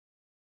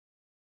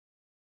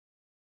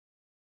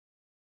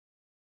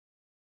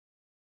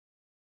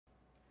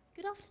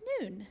Good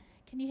afternoon.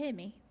 Can you hear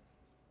me?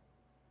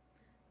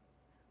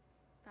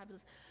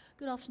 Fabulous.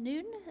 Good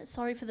afternoon.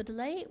 Sorry for the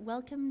delay.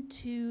 Welcome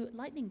to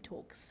Lightning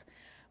Talks.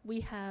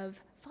 We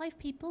have 5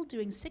 people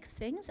doing 6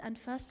 things, and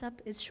first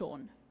up is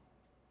Sean.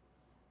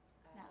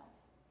 Now.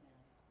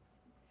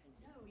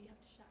 No, you have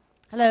to shout.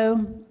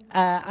 Hello,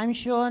 I'm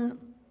Sean.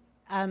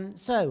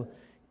 So,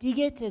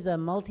 DGIT is a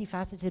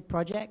multifaceted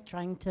project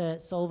trying to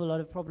solve a lot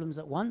of problems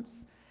at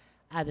once.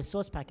 The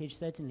source package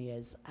certainly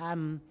is.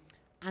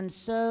 And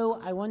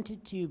so I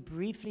wanted to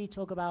briefly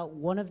talk about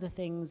one of the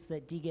things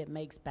that DGIT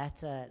makes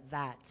better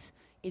that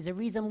is a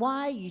reason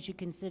why you should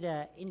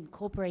consider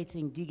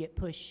incorporating DGIT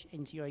push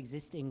into your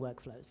existing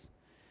workflows.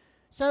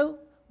 So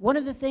one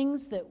of the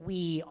things that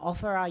we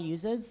offer our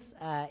users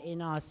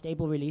in our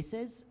stable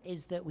releases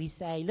is that we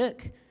say,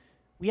 look,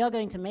 we are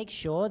going to make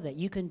sure that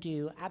you can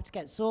do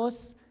apt-get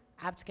source,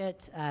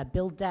 apt-get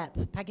build dep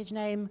package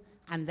name,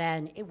 and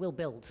then it will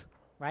build,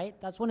 right?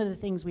 That's one of the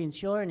things we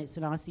ensure, and it's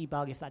an RC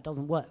bug if that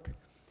doesn't work.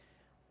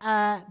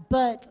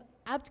 But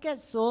apt-get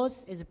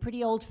source is a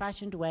pretty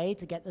old-fashioned way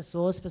to get the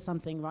source for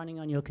something running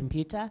on your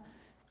computer.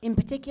 In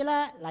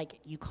particular, like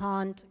you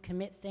can't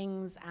commit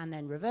things and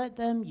then revert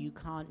them. You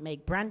can't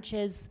make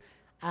branches.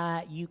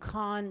 You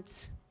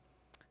can't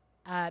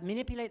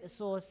manipulate the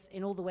source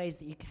in all the ways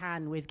that you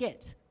can with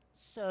Git.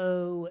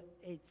 So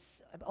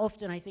it's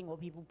often, I think,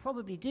 what people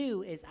probably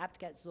do is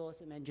apt-get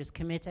source and then just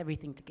commit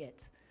everything to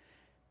Git.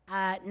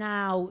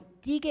 Now,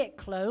 dgit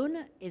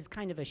clone is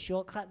kind of a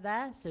shortcut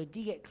there. So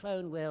dgit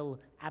clone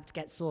will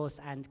apt-get source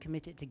and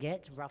commit it to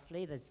Git,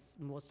 roughly. There's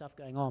more stuff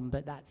going on,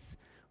 but that's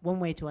one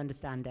way to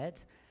understand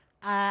it.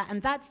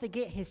 And that's the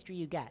Git history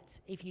you get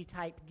if you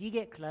type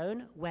dgit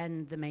clone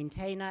when the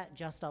maintainer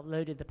just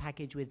uploaded the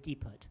package with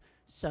dput.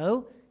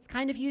 So it's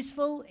kind of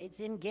useful.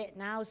 It's in Git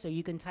now, so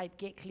you can type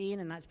git clean,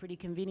 and that's pretty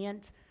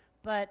convenient.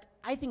 But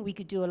I think we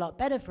could do a lot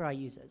better for our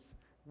users.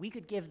 We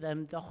could give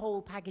them the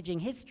whole packaging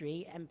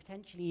history and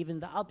potentially even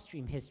the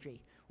upstream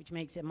history, which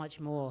makes it much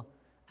more,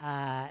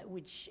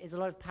 which is a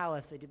lot of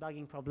power for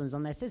debugging problems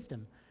on their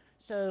system.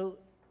 So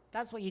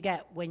that's what you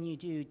get when you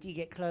do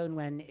dgit clone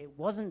when it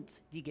wasn't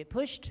dgit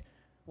pushed.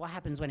 What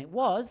happens when it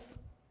was?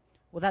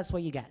 Well, that's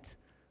what you get.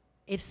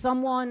 If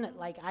someone,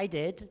 like I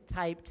did,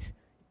 typed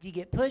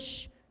dgit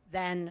push,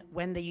 then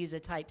when the user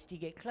types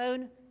dgit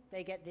clone,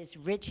 they get this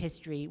rich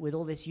history with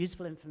all this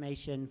useful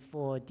information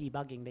for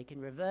debugging. They can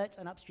revert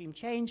an upstream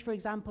change, for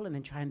example, and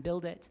then try and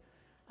build it,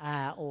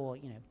 or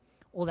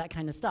all that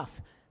kind of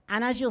stuff.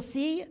 And as you'll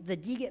see, the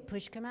dgit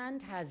push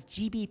command has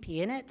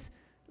GBP in it.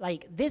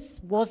 Like, this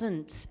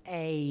wasn't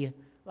a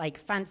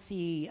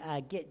fancy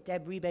git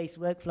deb rebase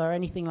workflow or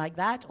anything like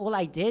that. All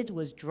I did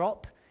was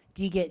drop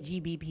dgit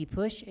GBP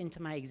push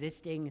into my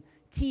existing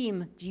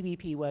team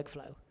GBP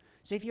workflow.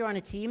 So if you're on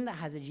a team that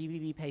has a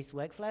GBP-based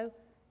workflow,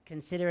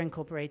 consider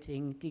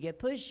incorporating dgit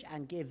push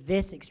and give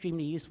this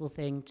extremely useful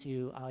thing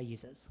to our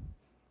users.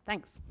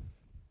 Thanks.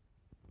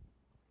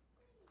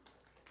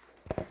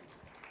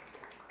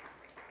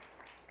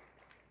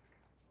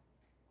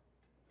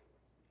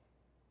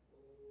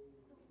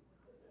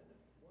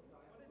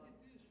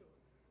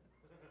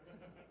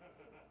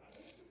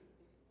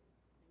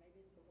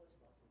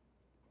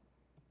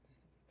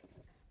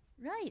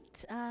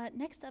 Right.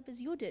 Next up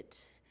is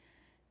Judith,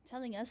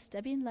 telling us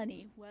Debbie and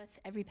Lenny worth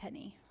every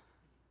penny.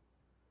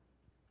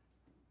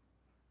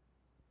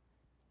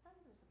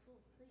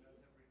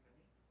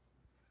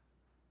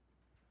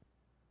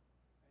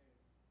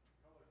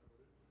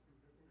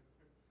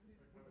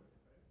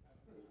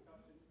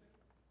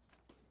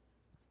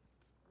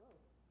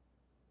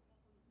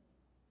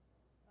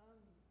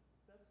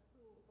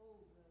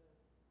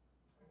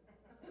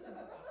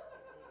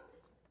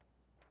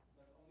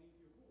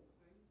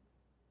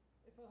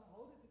 If I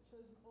hold it, it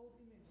shows an old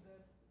image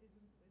that isn't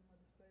in my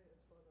display as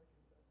far as I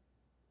can tell.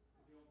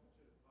 If you don't touch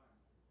it, it's fine.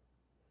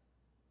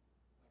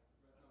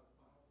 Like, right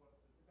now it's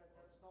fine.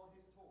 That's not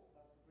his talk,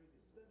 that's the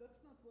previous talk. That's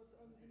not what's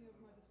on any of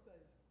my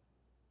displays.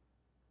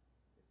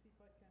 Let's see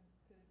if I can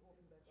turn it off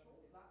and back on.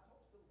 Is the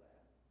laptop still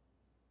there?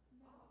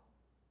 No.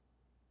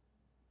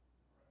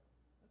 Ah.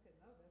 Okay,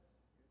 now that's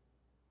good.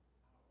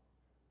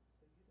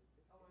 So you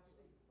just Oh, I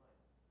see, right.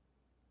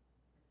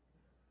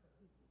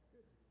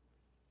 Good.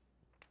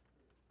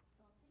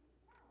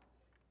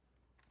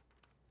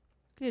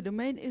 Okay, the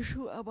main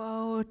issue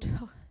about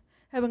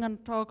having a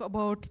talk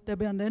about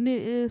Debbie and Lenny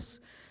is,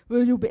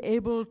 will you be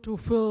able to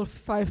fill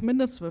 5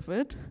 minutes with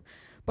it?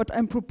 But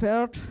I'm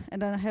prepared,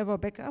 and I have a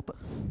backup.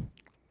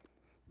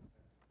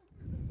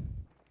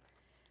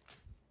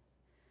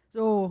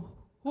 So,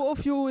 who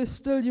of you is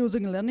still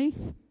using Lenny?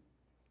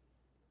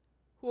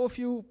 Who of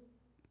you?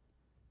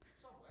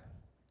 Somewhere.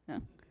 Yeah.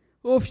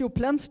 Who of you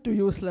plans to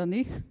use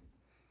Lenny?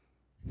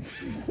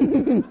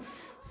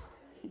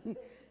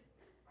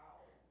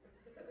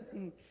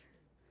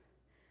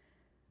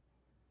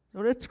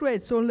 So that's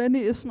great. So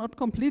Lenny is not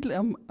completely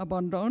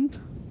abandoned.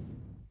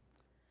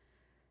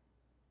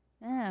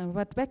 Yeah,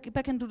 but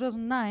back in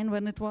 2009,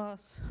 when it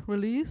was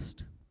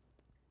released,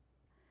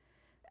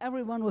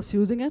 everyone was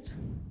using it.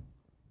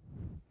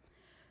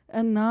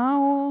 And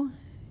now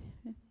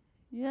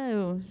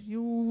yeah,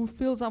 you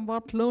feel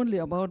somewhat lonely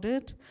about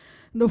it.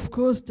 And of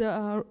course, there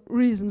are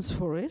reasons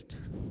for it.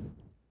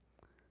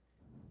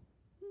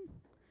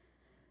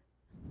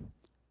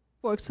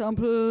 For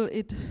example,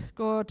 it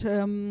got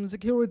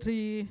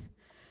security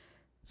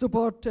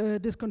support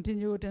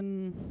discontinued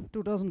in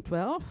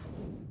 2012.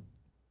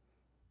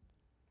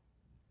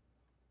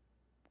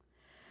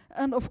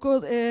 And of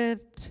course,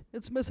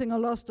 it's missing a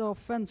lot of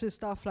fancy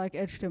stuff like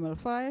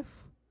HTML5.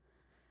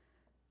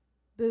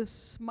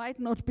 This might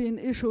not be an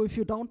issue if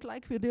you don't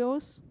like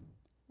videos.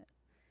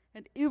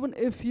 And even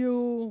if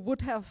you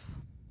would have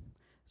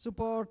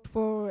support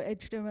for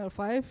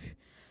HTML5,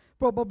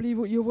 probably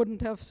you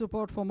wouldn't have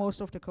support for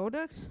most of the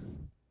codecs.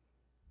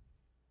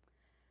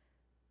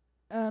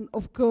 And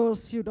of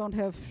course, you don't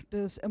have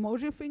this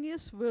emoji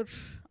thingies, which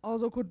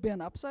also could be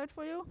an upside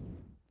for you.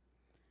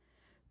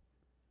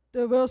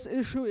 The worst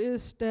issue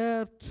is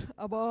that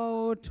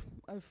about,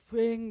 I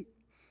think,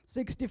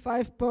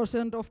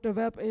 65% of the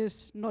web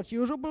is not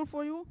usable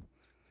for you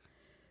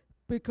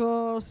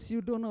because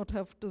you do not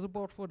have the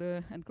support for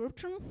the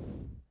encryption.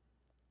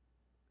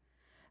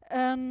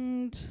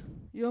 And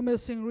you're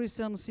missing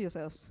recent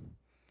CSS,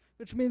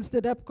 which means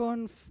the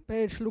DebConf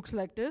page looks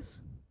like this.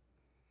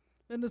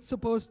 When it's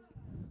supposed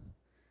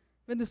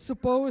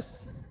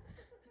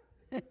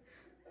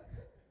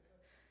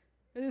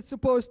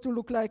to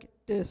look like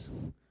this.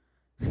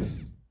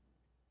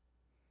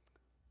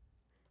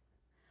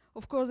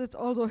 Of course, it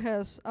also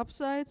has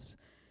upsides.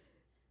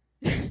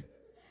 Yeah,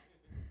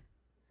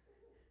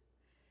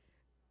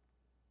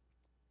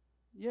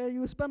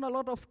 you spend a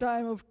lot of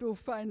time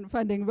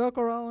finding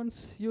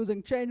workarounds,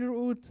 using change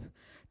root,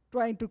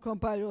 trying to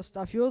compile your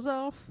stuff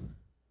yourself.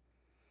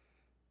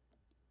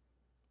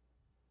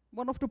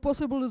 One of the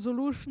possible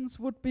solutions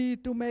would be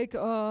to make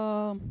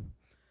a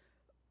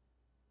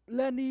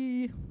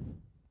Lenny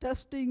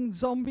testing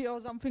zombie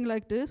or something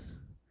like this.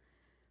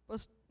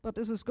 But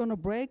this is gonna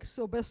break,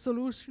 so best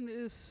solution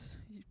is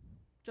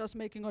just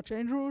making a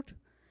change root.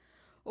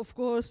 Of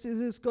course, this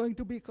is going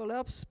to be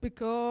collapsed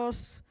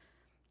because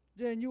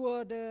the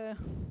newer the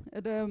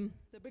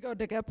bigger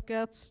the gap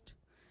gets,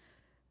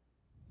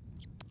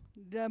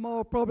 the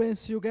more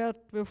problems you get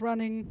with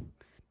running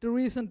the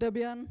recent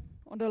Debian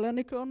on the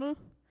Lenny kernel.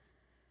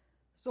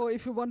 So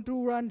if you want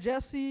to run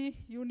Jessie,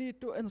 you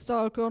need to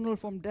install kernel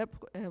from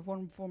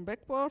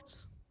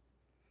backwards.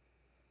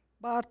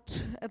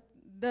 But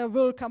there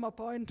will come a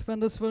point when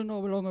this will no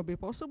longer be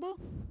possible.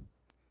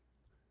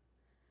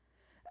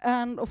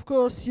 And of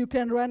course, you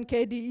can run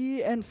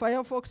KDE and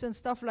Firefox and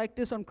stuff like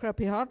this on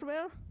crappy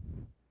hardware.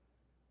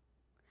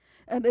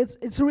 And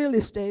it's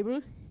really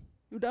stable.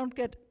 You don't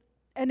get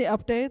any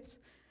updates.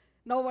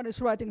 No one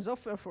is writing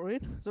software for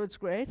it, so it's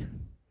great.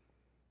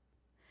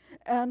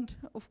 And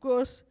of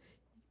course,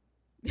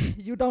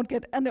 you don't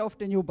get any of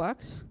the new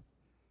bugs.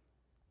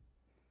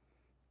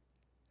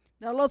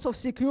 There are lots of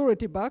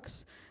security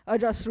bugs. I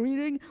just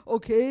reading,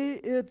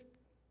 okay,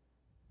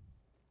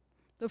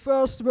 the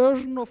first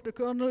version of the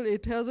kernel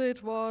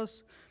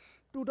was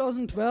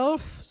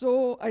 2012,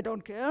 so I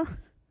don't care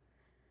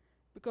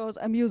because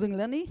I'm using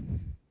Lenny.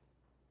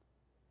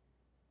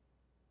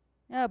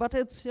 Yeah, but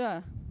it's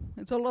a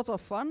lot of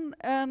fun,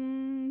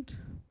 and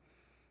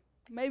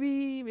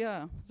maybe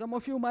some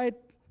of you might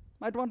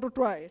want to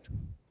try it.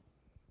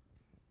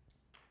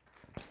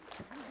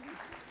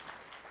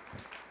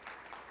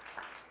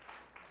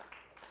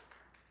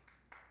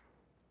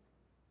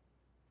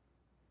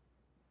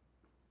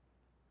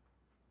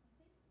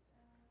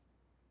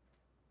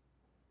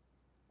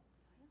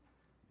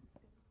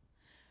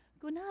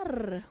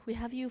 Gunnar, we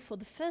have you for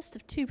the first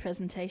of two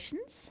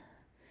presentations.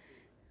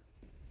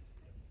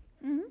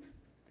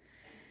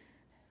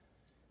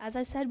 As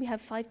I said, we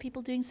have 5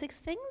 people doing 6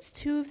 things.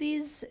 2 of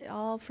these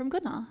are from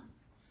Gunnar.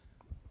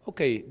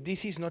 Okay,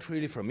 this is not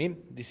really from me.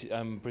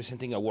 I'm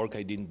presenting a work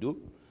I didn't do,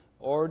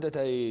 or that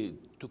I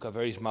took a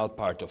very small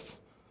part of.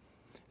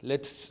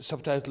 Let's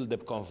subtitle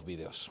DebConf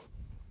videos.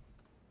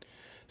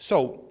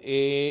 So,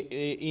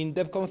 in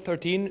DebConf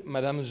 13,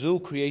 Madame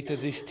Zhu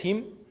created this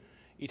team.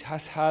 It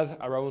has had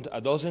around a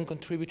dozen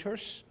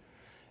contributors.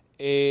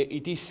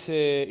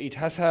 It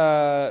has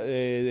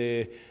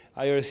a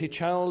IRC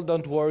channel.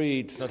 Don't worry,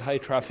 it's not high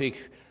traffic.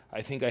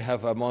 I think I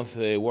have a month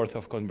worth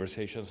of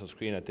conversations on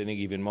screen at any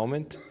given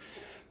moment.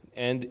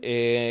 And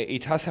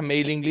it has a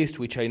mailing list,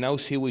 which I now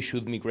see we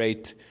should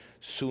migrate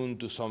soon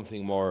to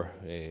something more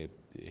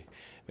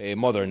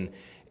modern.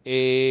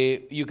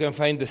 You can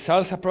find the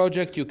Salsa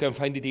project. You can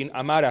find it in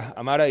Amara.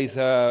 Amara is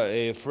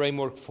a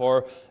framework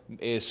for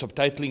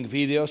subtitling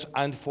videos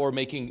and for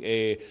making,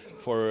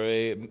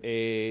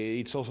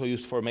 it's also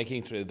used for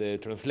making the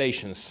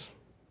translations.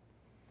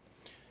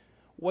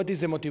 What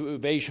is the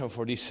motivation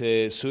for this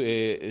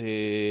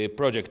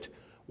project?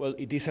 Well,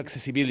 it is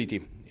accessibility.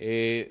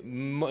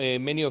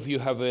 Many of you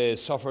have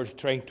suffered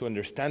trying to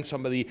understand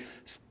somebody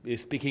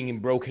speaking in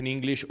broken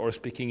English or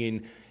speaking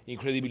in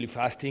incredibly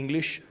fast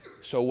English.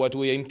 So what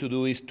we aim to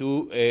do is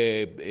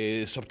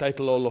to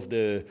subtitle all of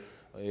the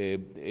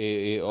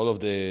all of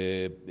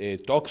the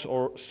talks,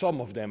 or some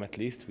of them at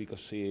least,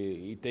 because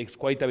it takes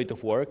quite a bit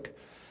of work.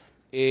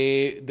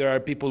 There are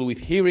people with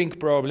hearing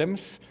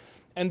problems,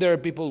 and there are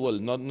people, well,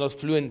 not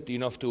fluent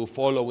enough to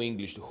follow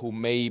English, who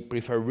may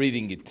prefer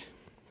reading it.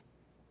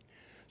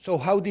 So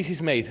how this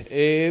is made?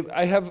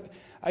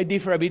 I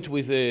differ a bit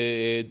with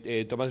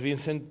Thomas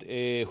Vincent,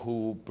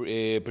 who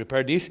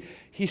prepared this.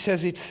 He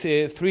says it's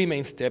 3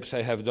 main steps.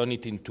 I have done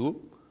it in 2.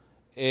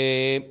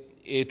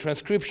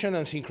 Transcription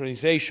and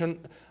synchronization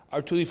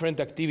are 2 different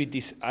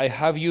activities. I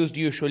have used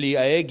usually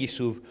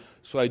Aegisub,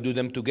 so I do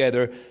them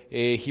together.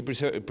 He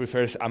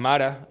prefers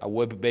Amara, a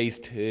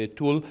web-based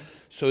tool.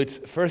 So it's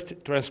first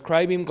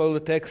transcribing all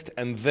the text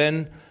and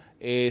then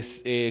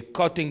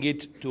cutting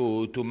it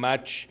to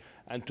match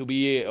and to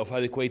be of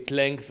adequate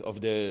length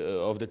of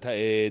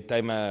the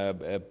time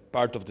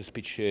part of the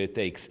speech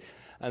takes.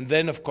 And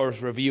then, of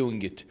course,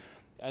 reviewing it.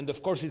 And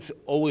of course, it's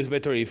always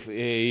better if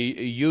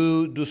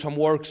you do some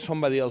work,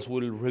 somebody else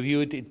will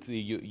review it.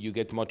 You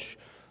get much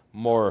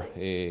more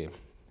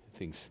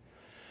things.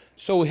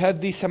 So we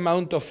had this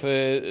amount of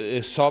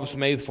subs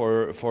made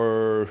for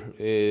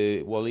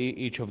well,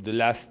 each of the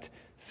last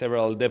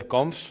several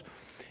DebConfs.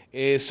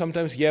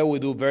 Sometimes, yeah, we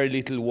do very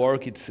little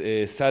work. It's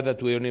sad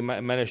that we only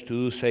managed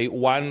to do, say,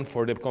 1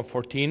 for DebConf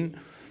 14.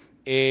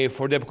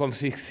 For DebConf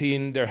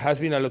 16, there has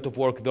been a lot of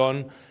work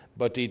done,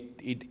 but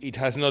it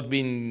has not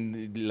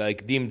been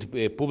like deemed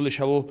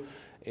publishable.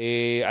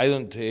 I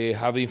don't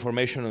have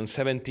information on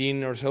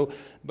 17 or so,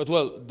 but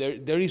well,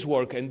 there is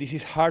work, and this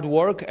is hard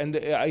work, and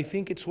I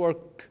think it's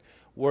work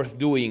worth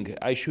doing.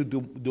 I should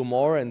do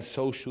more, and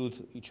so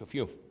should each of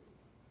you.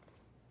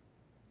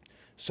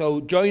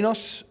 So join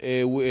us.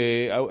 I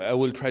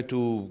will try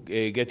to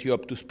get you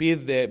up to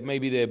speed.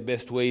 Maybe the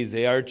best way is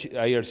the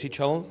IRC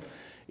channel.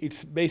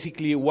 It's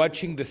basically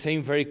watching the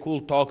same very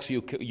cool talks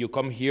you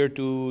come here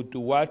to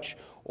watch,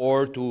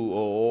 or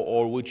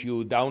which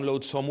you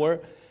download somewhere,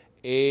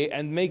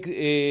 and make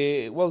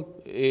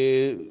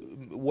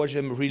watch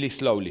them really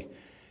slowly.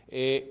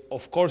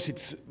 Of course,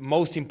 it's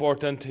most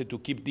important to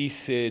keep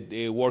this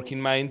work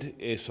in mind.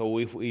 So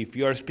if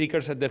you are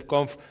speakers at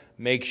DebConf,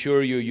 make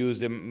sure you use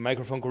the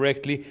microphone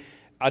correctly.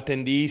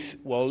 Attendees,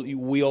 well,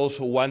 we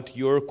also want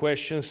your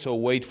questions, so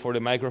wait for the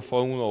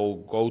microphone or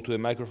go to the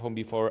microphone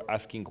before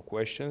asking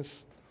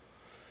questions.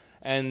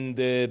 And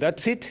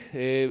that's it.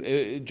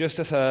 Just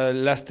as a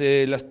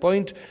last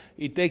point,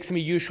 it takes me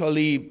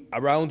usually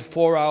around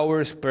 4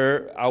 hours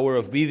per hour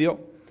of video,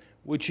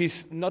 which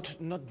is not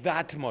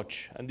that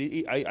much, and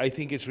I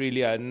think it's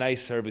really a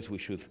nice service we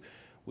should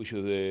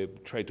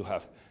try to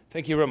have.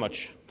 Thank you very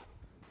much.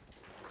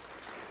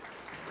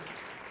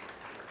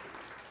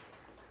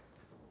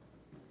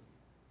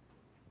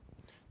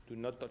 Do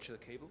not touch the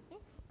cable.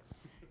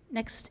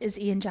 Next is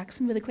Ian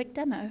Jackson with a quick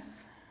demo,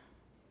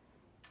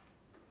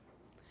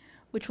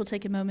 which will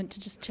take a moment to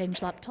just change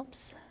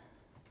laptops.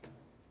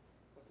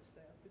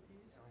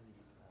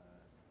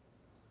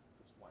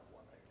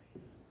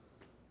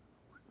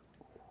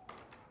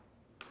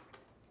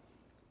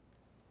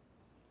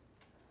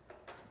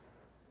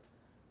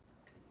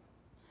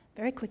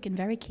 Very quick and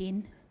very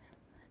keen.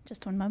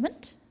 Just 1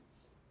 moment.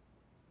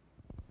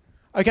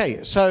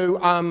 Okay, so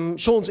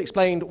Sean's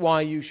explained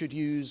why you should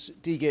use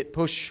dgit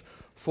push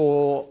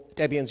for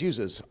Debian's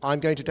users. I'm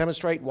going to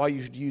demonstrate why you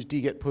should use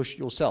dgit push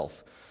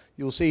yourself.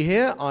 You'll see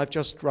here, I've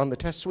just run the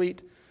test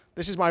suite.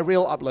 This is my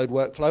real upload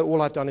workflow.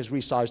 All I've done is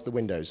resized the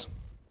windows.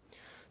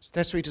 So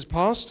test suite has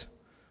passed.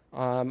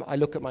 I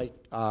look at my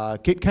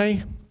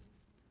GitK.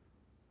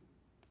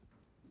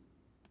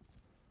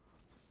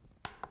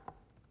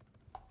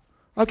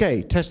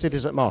 Okay, tested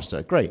is at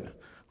master. Great.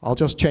 I'll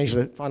just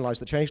finalize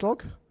the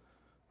changelog.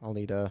 I'll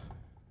need a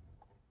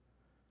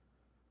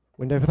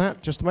window for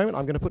that. Just a moment.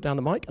 I'm going to put down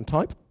the mic and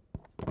type.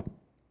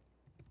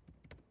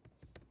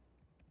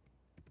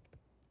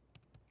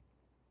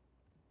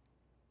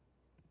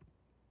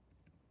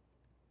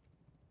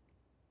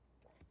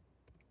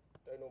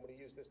 Don't normally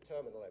use this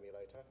terminal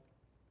emulator.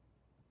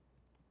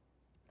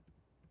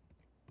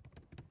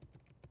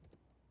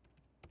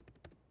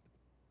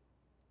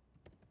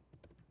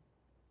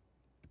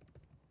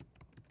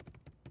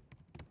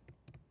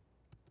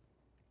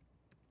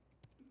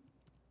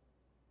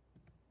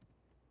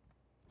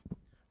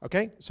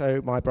 Okay,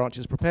 so my branch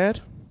is prepared.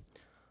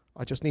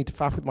 I just need to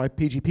faff with my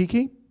PGP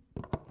key.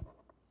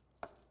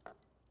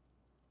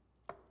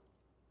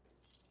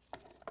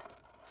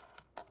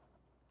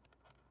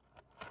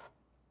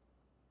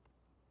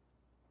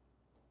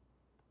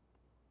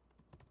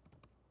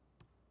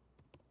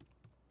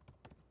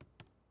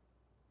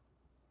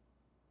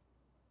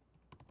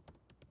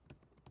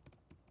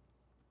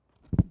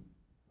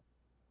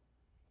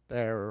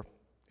 There,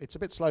 it's a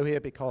bit slow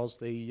here because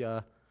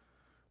the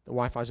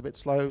Wi-Fi is a bit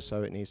slow,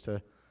 so it needs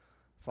to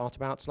fart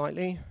about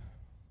slightly.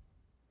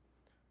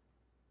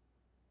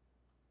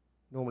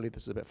 Normally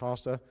this is a bit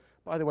faster.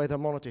 By the way, the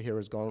monitor here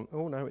has gone,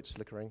 oh no, it's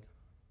flickering.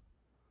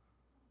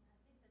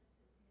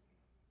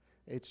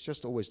 It's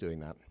just always doing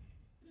that.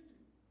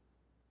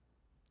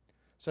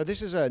 So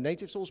this is a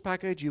native source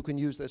package. You can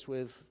use this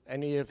with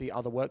any of the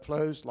other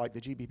workflows, like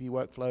the GBP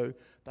workflow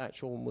that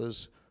Sean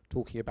was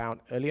talking about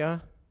earlier.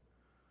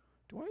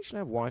 Do I actually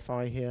have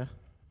Wi-Fi here?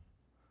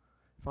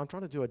 If I'm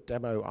trying to do a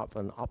demo of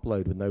an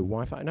upload with no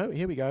Wi-Fi, no,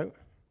 here we go.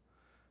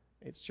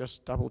 It's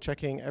just double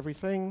checking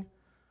everything,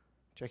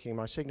 checking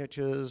my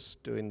signatures,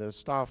 doing the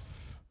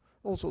stuff,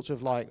 all sorts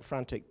of like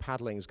frantic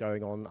paddlings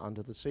going on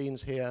under the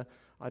scenes here.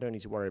 I don't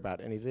need to worry about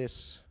any of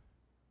this.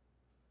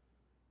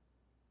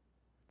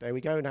 There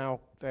we go.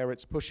 Now there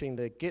it's pushing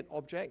the Git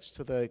objects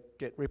to the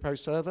Git repo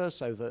server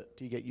so that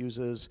dget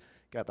users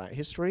get that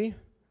history.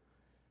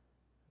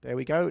 There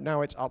we go.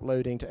 Now it's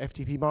uploading to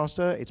FTP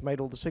master. It's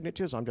made all the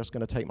signatures. I'm just going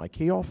to take my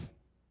key off.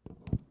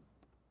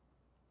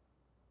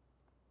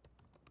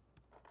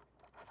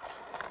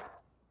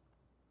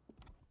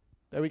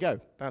 There we go.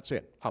 That's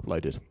it.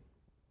 Uploaded.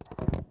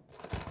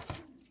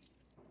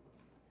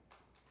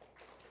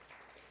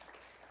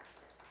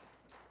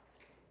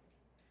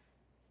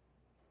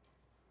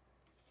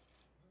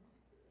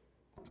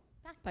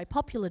 Backed by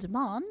popular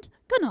demand,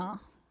 Gunnar.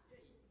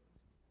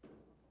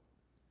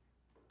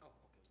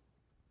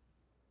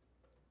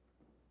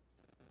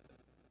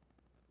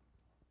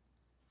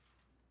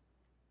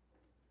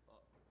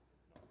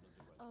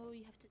 Oh,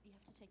 you have to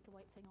take the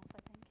white thing off, I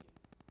think.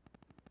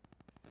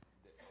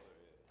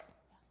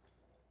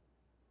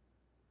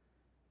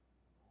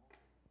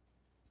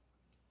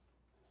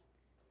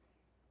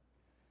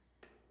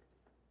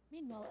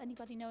 Meanwhile,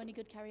 anybody know any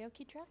good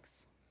karaoke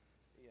tracks?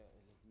 Yeah,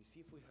 let me see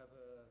if we have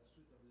a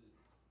suitable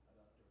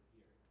adapter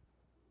here.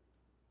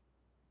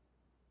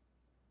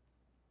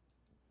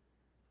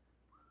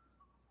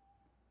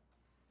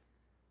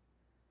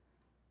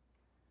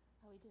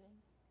 How are we doing?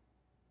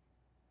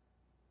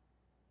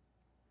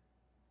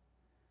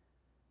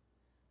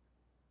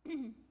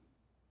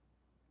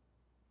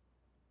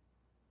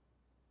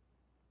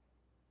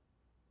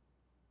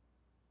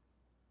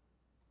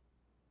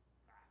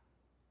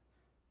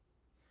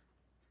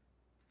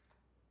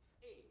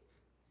 Yay!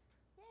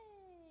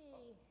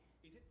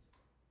 Is it?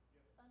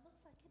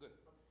 Looks like it.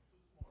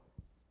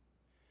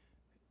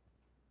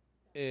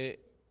 Good.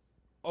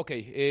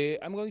 Okay,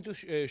 I'm going to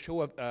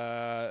show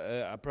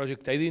a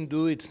project I didn't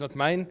do. It's not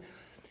mine.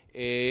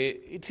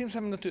 It seems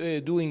I'm not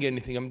doing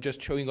anything. I'm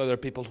just showing other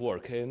people's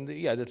work. And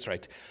yeah, that's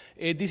right.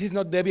 This is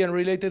not Debian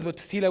related, but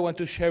still I want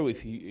to share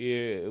with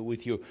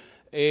you.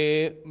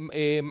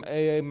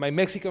 My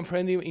Mexican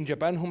friend in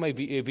Japan, whom I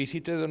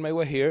visited on my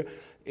way here,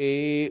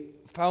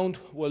 found,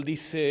 well,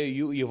 this,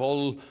 you've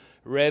all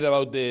read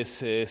about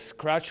this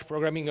Scratch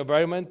programming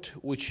environment,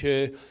 which,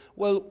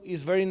 well,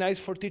 is very nice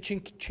for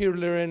teaching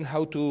children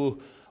how to,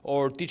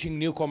 or teaching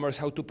newcomers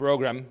how to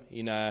program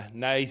in a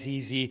nice,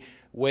 easy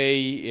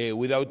way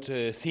without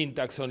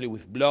syntax, only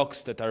with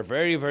blocks that are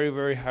very, very,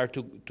 very hard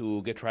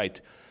to get right.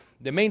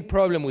 The main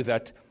problem with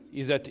that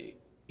is that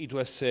it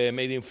was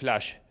made in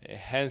Flash,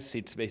 hence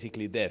it's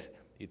basically dead.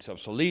 It's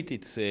obsolete,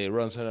 it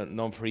runs on a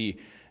non-free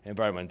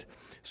environment.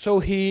 So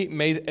he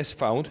made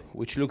sfound,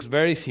 which looks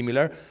very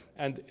similar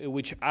and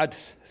which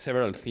adds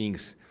several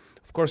things.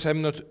 Of course,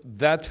 I'm not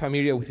that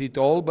familiar with it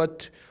all,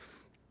 but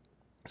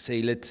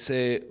say let's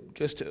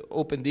just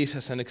open this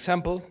as an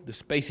example, the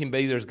Space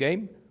Invaders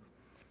game.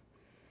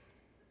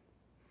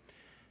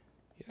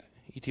 Yeah,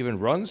 it even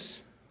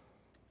runs,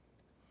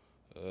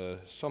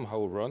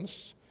 somehow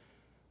runs.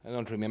 I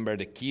don't remember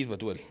the keys,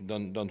 but well,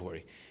 don't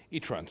worry,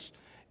 it runs.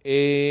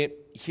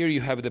 Here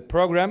you have the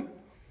program.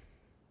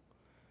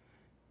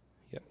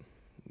 Yep.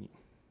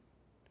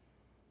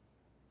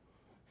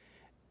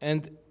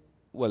 And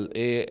well,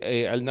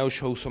 I'll now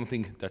show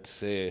something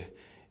that's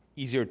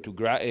easier to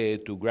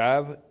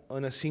grab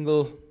on a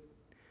single.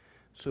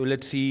 So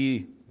let's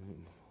see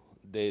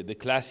the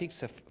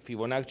classics, a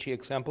Fibonacci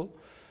example.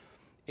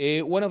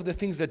 One of the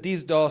things that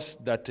this does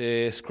that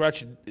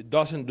Scratch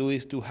doesn't do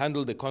is to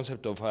handle the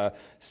concept of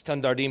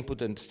standard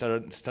input and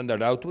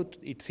standard output.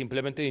 It's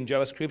implemented in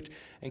JavaScript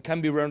and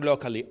can be run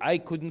locally. I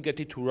couldn't get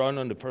it to run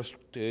on the first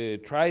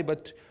try,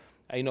 but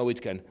I know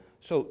it can.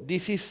 So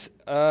this is,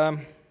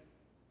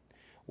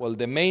 well,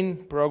 the main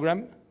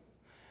program,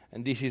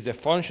 and this is the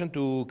function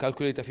to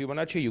calculate a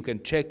Fibonacci. You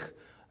can check,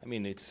 I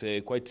mean, it's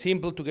quite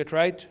simple to get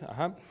right.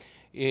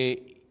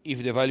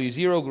 If the value is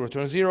 0,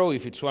 return 0.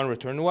 If it's 1,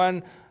 return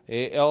 1.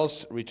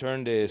 Else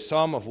return the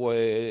sum of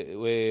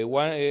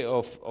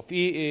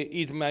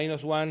it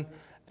minus 1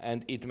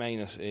 and it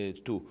minus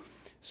 2.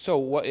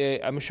 So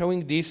I'm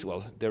showing this.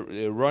 Well,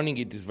 running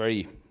it is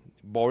very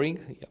boring.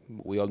 Yeah,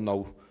 we all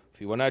know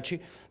Fibonacci.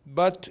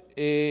 But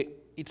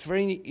it's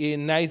very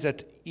nice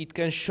that it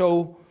can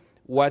show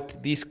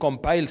what this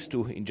compiles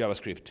to in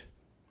JavaScript.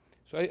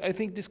 So I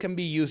think this can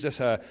be used as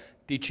a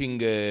teaching,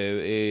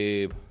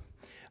 a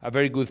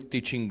very good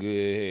teaching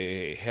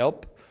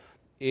help.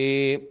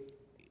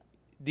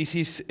 This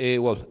is,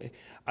 well,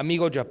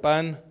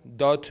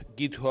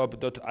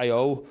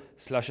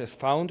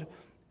 amigojapan.github.io/sfound,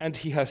 and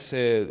he has,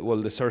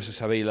 well, the sources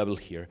available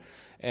here.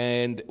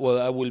 And, well,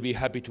 I will be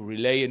happy to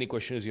relay any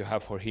questions you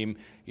have for him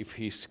if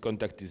his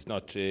contact is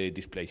not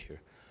displayed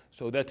here.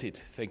 So that's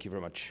it. Thank you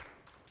very much.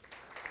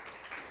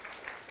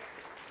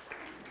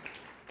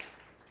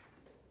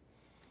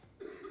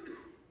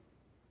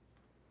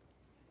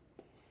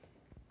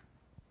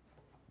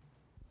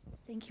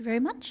 Thank you very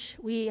much.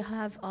 We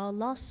have our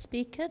last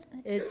speaker.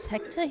 It's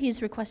Hector.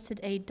 He's requested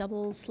a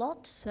double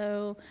slot,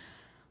 so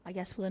I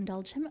guess we'll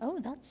indulge him. Oh,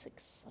 that's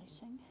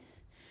exciting.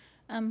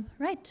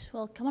 Right,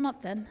 well, come on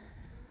up then.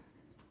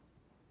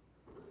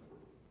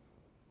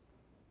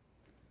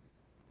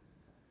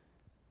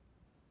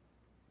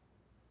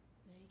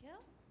 There you go,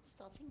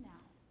 starting now.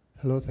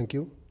 Hello, thank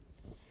you.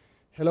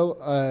 Hello,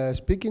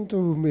 speaking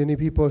to many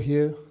people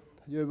here,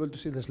 are you able to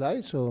see the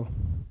slides or?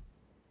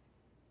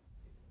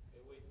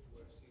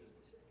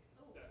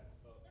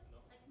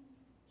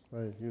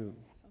 Well,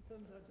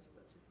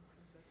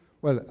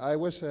 well, I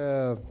was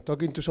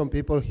talking to some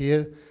people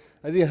here.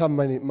 I didn't have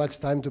much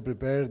time to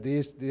prepare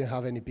this, didn't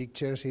have any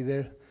pictures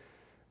either.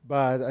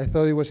 But I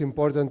thought it was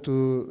important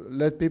to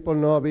let people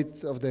know a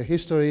bit of the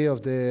history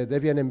of the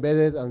Debian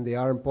embedded and the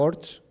ARM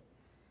ports.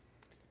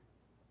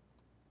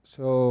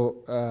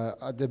 So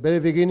at the very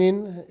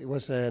beginning, it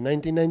was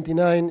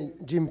 1999,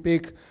 Jim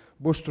Peek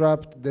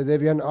bootstrapped the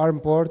Debian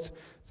ARM port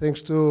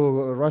thanks to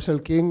Russell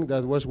King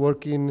that was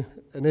working,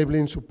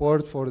 enabling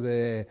support for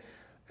the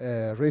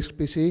RISC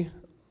PC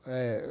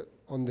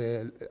on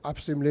the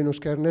upstream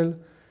Linux kernel.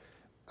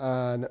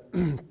 And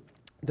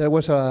there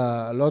was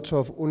lots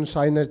of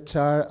unsigned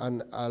char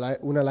and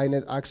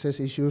unaligned access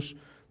issues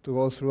to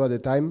go through at the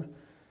time.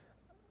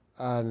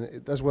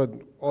 And that's what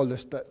all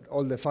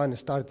the fun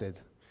started.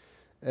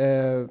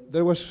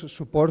 There was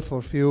support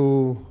for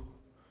few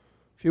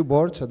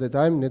boards at the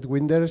time.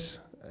 NetWinders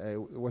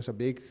was a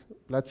big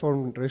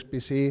platform,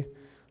 RISC-PC,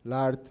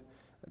 LART,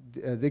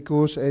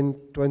 Dicus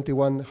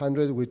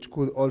N2100, which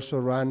could also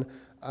run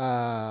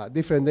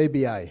different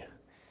ABI,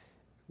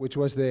 which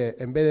was the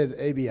embedded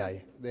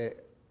ABI, the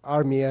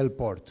ARM-EL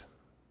port.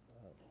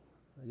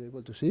 Are you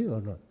able to see or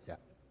not? Yeah.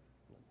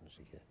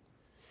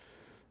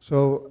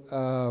 So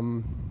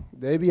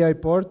the ABI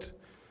port,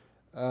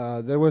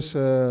 there was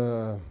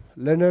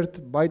Leonard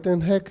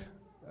Buitenhek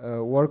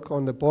work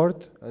on the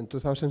port in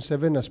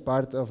 2007 as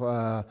part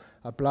of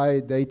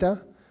Applied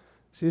Data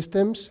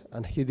Systems,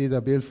 and he did a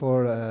build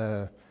for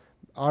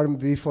ARM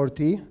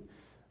v4t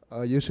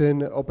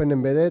using Open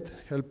Embedded,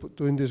 help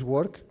doing this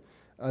work.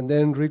 And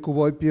then Riku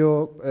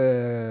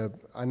Boipio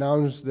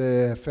announced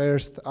the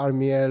first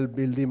ARM-EL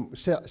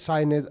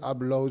signed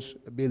uploads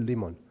build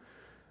daemon.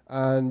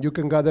 And you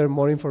can gather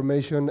more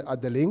information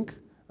at the link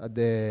at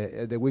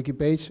the wiki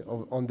page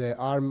on the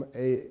ARM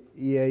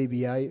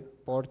EABI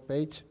port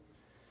page.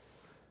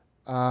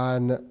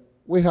 And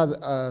we had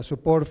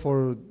support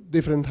for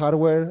different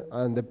hardware,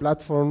 and the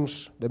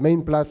platforms, the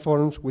main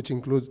platforms, which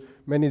include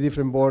many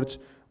different boards,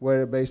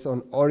 were based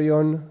on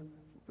Orion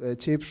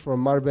chips from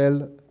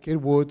Marvell,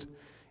 Kirkwood.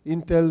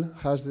 Intel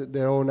has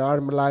their own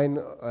ARM line,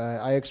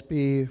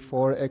 IXP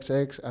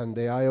 4XX, and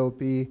the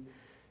IOP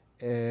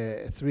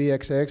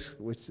 3XX,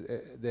 which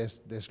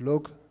the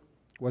Slug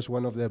was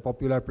one of the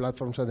popular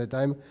platforms at the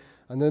time.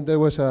 And then there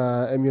was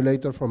an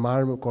emulator from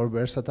ARM called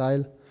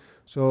Versatile.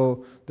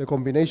 So the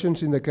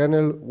combinations in the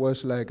kernel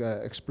was like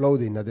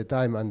exploding at the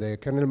time, and the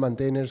kernel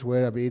maintainers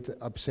were a bit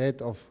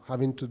upset of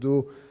having to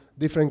do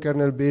different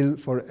kernel build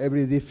for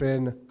every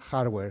different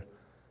hardware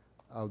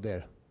out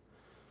there.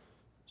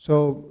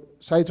 So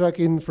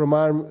sidetracking from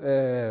ARM,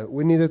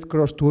 we needed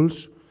cross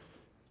tools,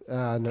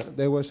 and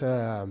there was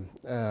a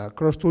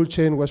cross tool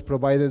chain was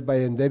provided by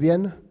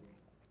Debian.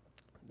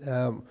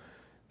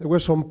 There were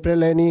some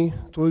pre-Lenny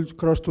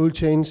cross tool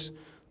chains,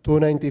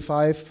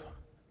 295,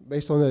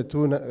 based on the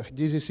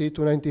GCC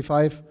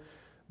 295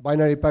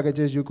 binary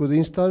packages you could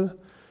install.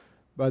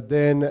 But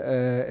then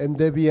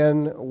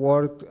Debian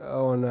worked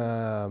on,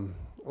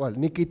 well,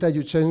 Nikita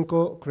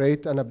Yushchenko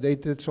created and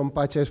updated some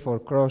patches for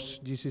cross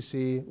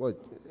GCC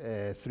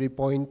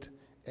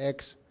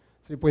 3.x,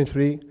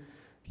 3.3.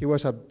 He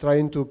was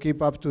trying to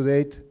keep up to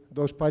date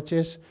those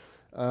patches,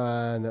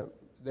 and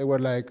they were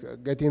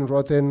like getting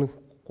rotten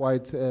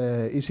quite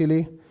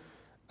easily.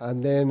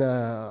 And then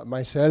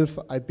myself,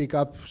 I picked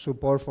up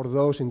support for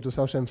those in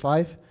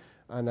 2005,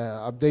 and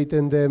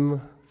updated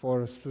them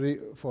for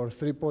 3.3,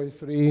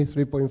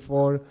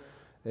 3.4,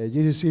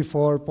 GCC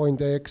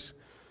 4.x.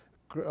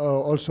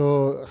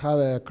 Also have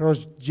a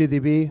cross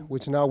GDB,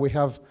 which now we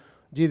have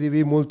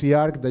GDB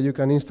multi-arc that you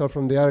can install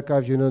from the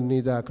archive. You don't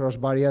need a cross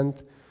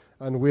variant.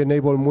 And we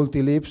enable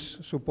multi-libs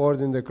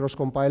support in the cross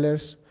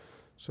compilers.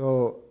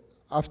 So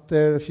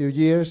after a few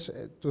years,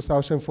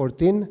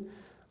 2014,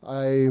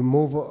 I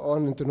moved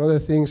on into other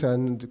things,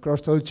 and the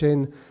cross tool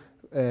chain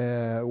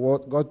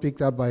got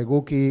picked up by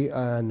Guki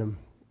and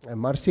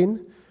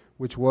Marcin,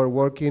 which were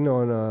working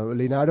on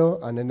Linaro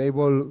and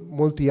enable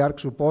multi-arc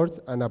support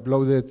and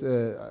uploaded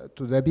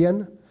to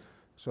Debian.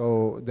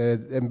 So the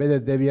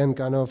embedded Debian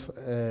kind of,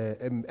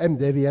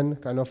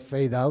 MDebian kind of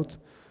fade out,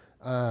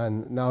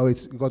 and now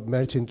it's got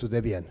merged into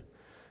Debian.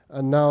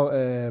 And now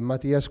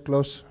Matthias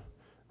Klose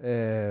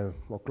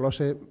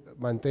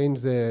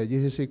maintains the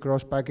GCC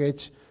cross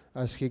package,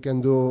 as he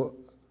can do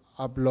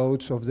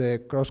uploads of the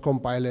cross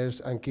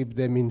compilers and keep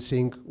them in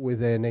sync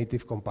with the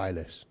native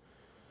compilers.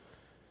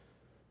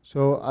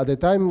 So at the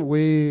time,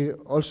 we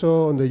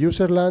also on the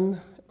user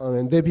land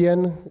on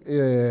Debian,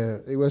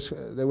 there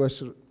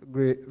was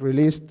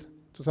released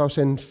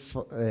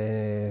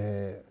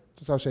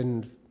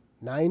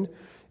 2009.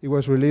 It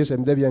was released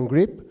in Debian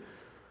Grip,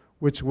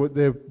 which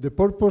the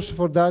purpose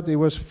for that, it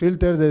was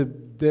filter the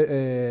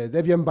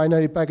Debian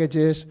binary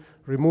packages,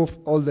 remove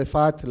all the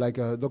fat, like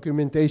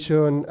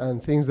documentation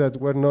and things that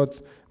were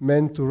not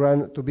meant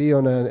to be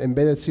on an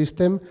embedded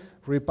system,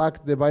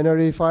 repack the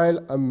binary file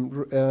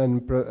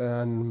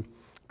and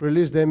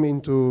release them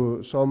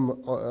into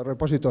some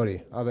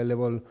repository,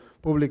 available a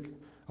public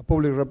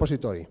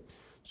repository,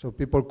 so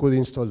people could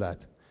install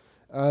that.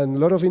 And a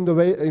lot of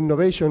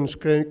innovations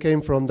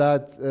came from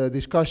that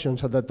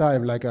discussions at the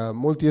time, like a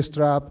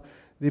multi-strap,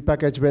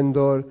 depackage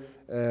vendor,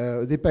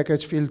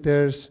 depackage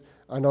filters,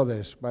 and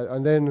others.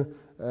 And then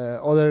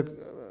other,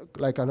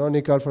 like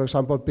Canonical, for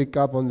example, pick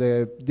up on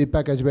the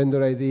depackage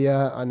vendor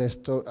idea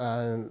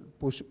and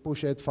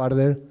push it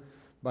further.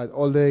 But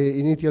all the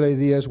initial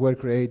ideas were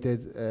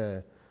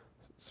created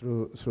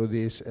through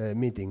these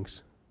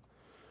meetings.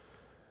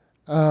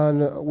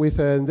 And with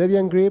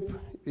Debian Grip,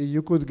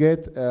 you could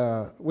get,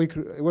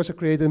 it was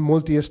created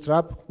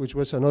multi-strap, which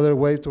was another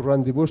way to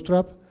run the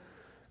bootstrap.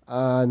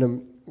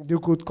 And you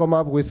could come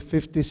up with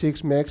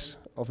 56 megs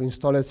of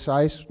installed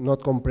size,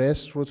 not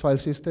compressed root file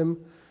system.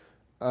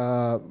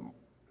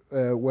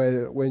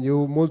 Where when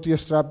you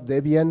multi-strap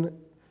Debian,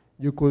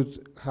 you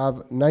could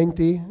have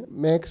 90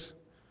 megs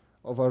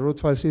of a root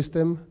file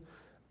system.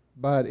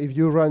 But if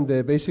you run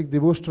the basic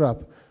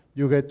debootstrap,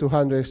 you get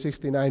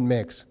 269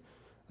 megs.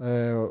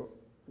 You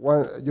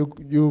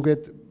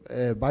get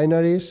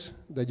binaries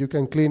that you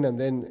can clean, and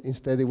then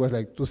instead it was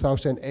like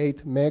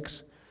 2008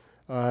 megs.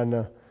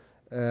 And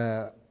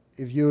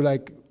if you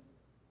like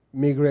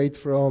migrate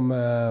from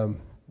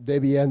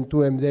Debian to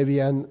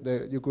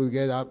mDebian, you could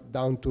get up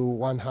down to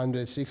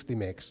 160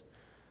 megs.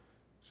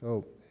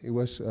 So it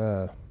was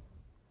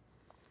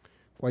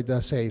quite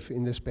safe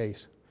in the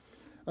space.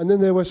 And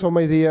then there were some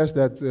ideas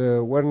that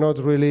were not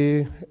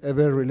really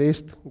ever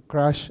released,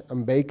 Crash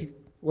and Bake.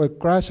 Well,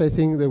 Crash, I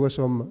think there was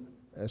some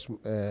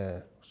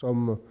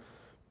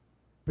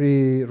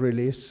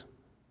pre-release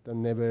that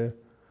never.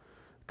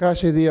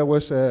 Crash idea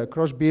was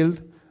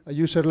cross-build, a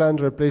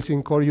userland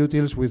replacing core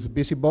utils with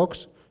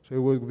BusyBox, so it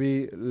would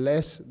be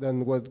less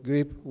than what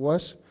Grip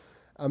was.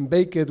 And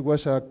Baked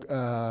was a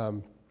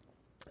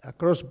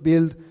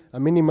cross-build, a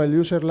minimal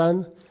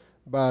userland,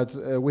 but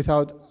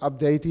without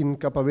updating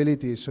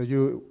capabilities, so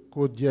you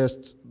could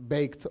just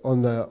bake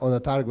on the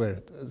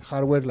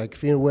hardware like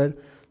firmware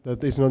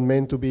that is not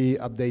meant to be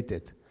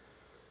updated.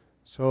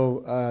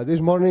 So this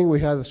morning we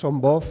had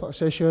some BOF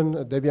session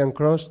at Debian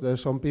Cross.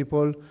 There's some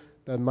people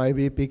that might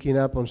be picking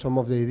up on some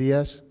of the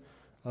ideas.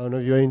 I don't know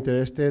if you're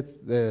interested.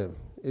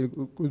 It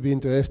could be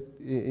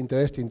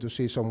interesting to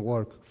see some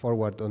work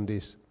forward on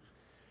this.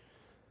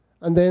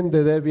 And then the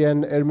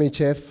Debian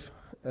RMHF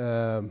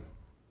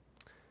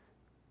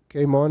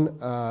came on.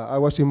 I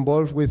was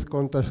involved with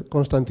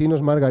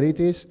Konstantinos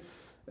Margaritis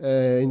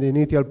in the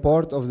initial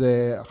port of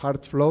the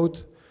hard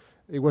float.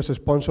 It was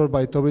sponsored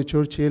by Toby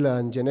Churchill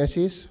and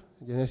Genesis.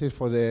 Genesis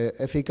for the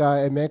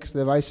Effica MX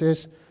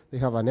devices. They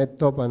have a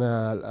netop and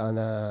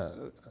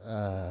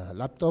a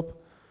laptop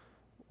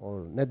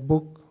or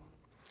netbook.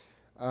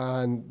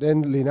 And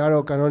then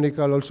Linaro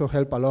Canonical also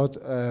help a lot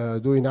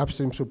doing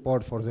upstream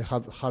support for the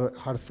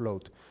hard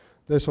float.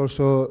 There's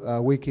also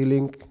a wiki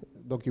link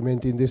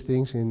documenting these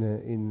things in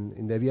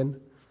Debian,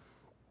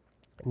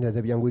 in the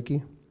Debian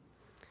wiki.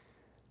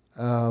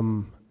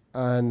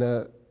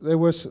 There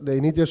was, the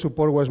initial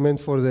support was meant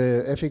for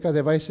the Effica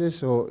devices,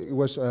 so it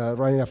was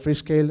running a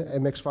Freescale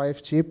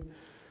MX5 chip.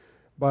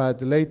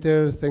 But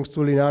later, thanks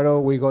to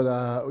Linaro, we got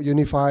a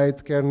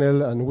unified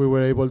kernel, and we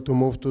were able to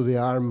move to the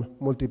ARM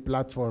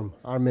multi-platform,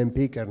 ARM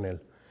MP kernel,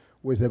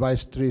 with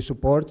device tree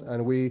support,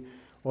 and we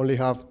only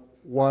have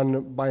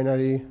one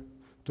binary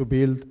to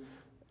build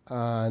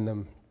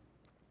and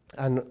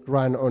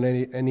run on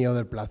any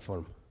other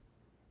platform.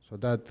 So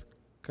that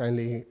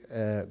kindly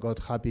got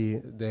happy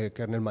the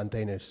kernel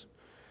maintainers.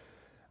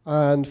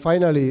 And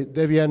finally,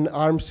 Debian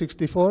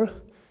ARM64.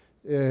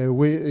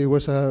 It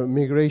was a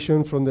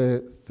migration from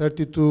the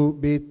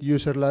 32-bit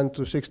userland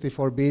to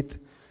 64-bit,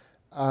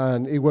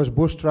 and it was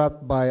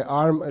bootstrapped by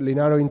ARM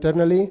Linaro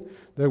internally.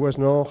 There was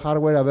no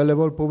hardware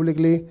available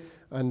publicly,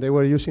 and they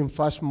were using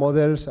fast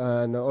models,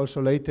 and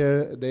also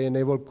later they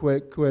enabled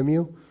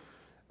QEMU.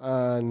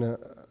 And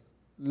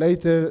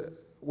later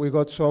we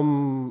got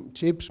some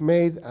chips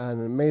made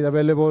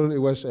available. It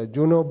was a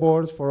Juno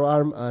board for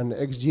ARM and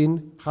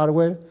XGene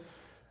hardware,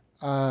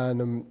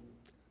 and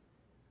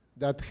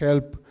that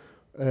helped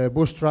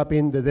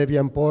bootstrapping the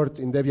Debian port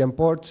in Debian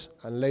ports,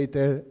 and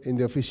later in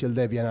the official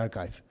Debian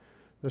archive.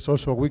 There's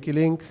also a wiki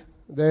link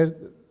there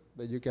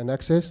that you can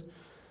access.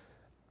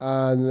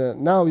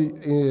 And now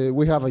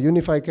we have a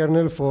unified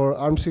kernel for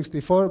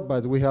ARM64,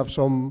 but we have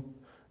some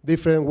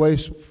different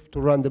ways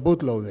to run the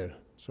bootloader.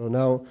 So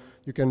now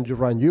you can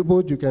run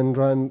U-boot, you can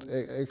run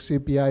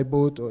XCPI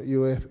boot or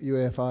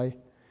UEFI.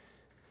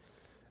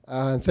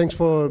 And thanks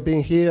for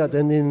being here,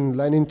 attending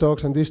Lightning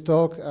Talks and this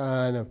talk.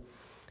 And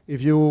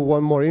if you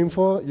want more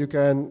info, you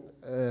can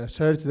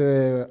search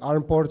the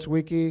ARM ports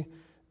wiki,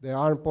 the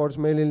ARM ports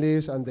mailing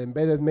list, and the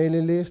embedded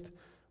mailing list,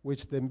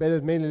 which the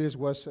embedded mailing list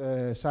was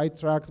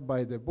sidetracked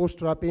by the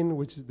bootstrapping,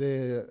 which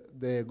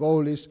the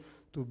goal is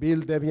to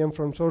build Debian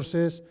from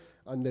sources,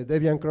 and the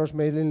Debian cross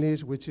mailing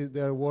list, which is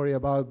they're worried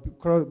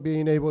about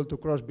being able to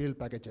cross build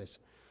packages.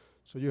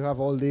 So you have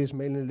all these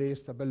mailing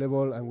lists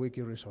available and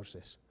wiki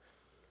resources.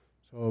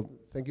 So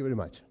thank you very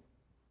much.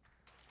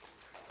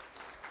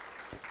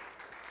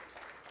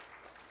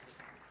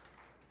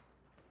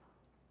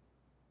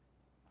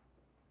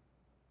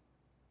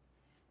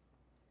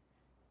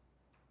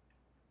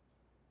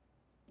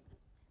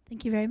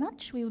 Thank you very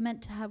much. We were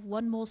meant to have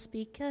one more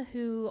speaker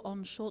who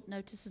on short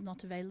notice is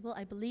not available.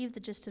 I believe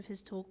the gist of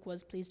his talk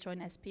was please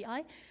join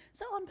SPI.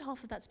 So on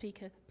behalf of that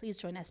speaker, please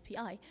join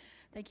SPI.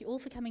 Thank you all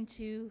for coming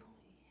to,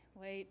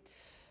 wait.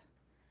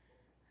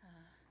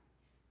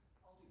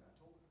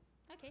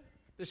 Okay.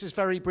 This is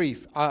very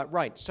brief.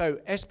 Right, so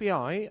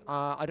SPI,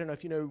 I don't know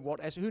if you know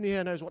what, who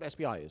here knows what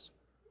SPI is?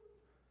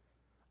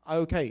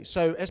 Okay,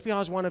 so SPI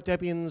is one of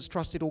Debian's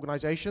trusted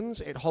organizations.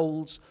 It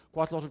holds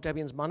quite a lot of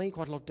Debian's money,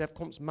 quite a lot of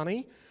DebConf's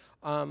money.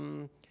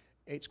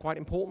 It's quite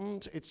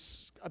important.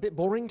 It's a bit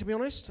boring, to be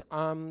honest,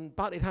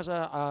 but it has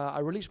a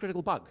release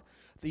critical bug.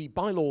 The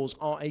bylaws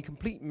are a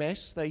complete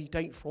mess. They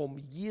date from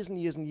years and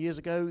years and years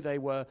ago. They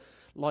were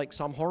like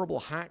some horrible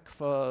hack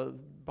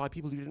by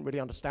people who didn't really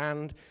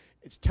understand.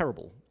 It's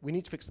terrible. We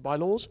need to fix the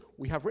bylaws.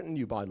 We have written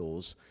new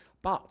bylaws,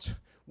 but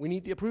we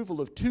need the approval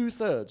of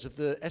 2/3 of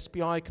the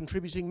SPI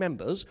contributing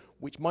members,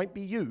 which might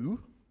be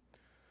you,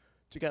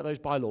 to get those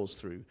bylaws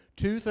through.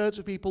 2/3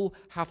 of people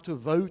have to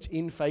vote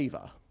in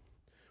favor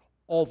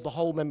of the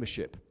whole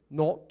membership,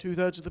 not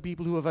 2/3 of the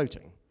people who are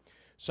voting.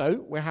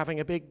 So we're having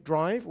a big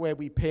drive where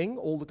we ping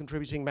all the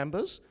contributing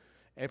members.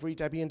 Every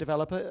Debian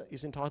developer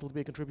is entitled to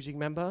be a contributing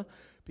member.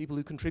 People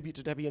who contribute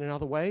to Debian in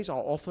other ways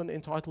are often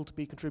entitled to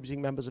be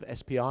contributing members of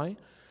SPI.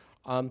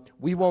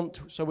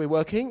 So we're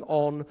working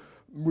on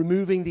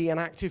removing the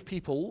inactive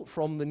people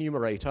from the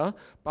numerator,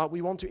 but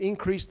we want to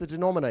increase the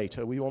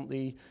denominator. We want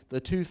the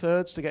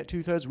 2/3 to get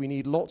 2/3. We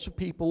need lots of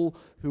people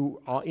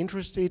who are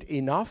interested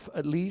enough,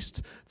 at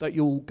least, that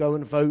you'll go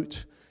and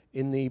vote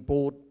in the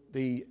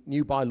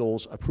new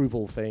bylaws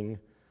approval thing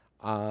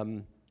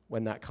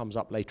when that comes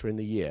up later in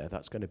the year.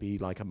 That's going to be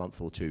like a month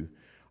or two.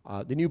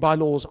 The new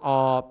bylaws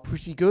are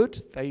pretty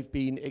good. They've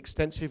been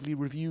extensively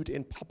reviewed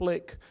in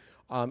public.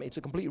 It's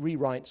a complete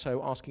rewrite,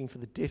 so asking for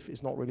the diff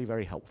is not really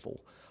very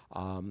helpful.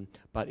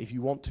 But if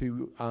you want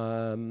to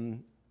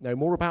know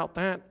more about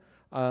that,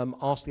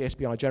 ask the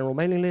SPI general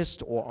mailing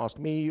list, or ask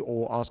me,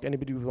 or ask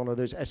anybody with one of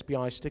those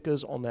SPI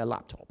stickers on their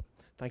laptop.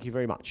 Thank you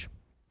very much.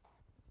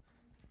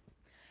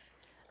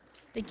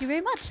 Thank you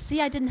very much. See,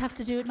 I didn't have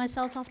to do it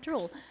myself after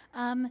all.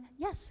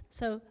 Yes,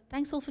 so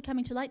thanks all for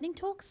coming to Lightning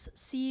Talks.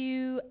 See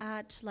you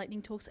at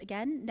Lightning Talks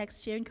again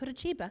next year in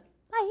Curitiba.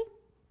 Bye.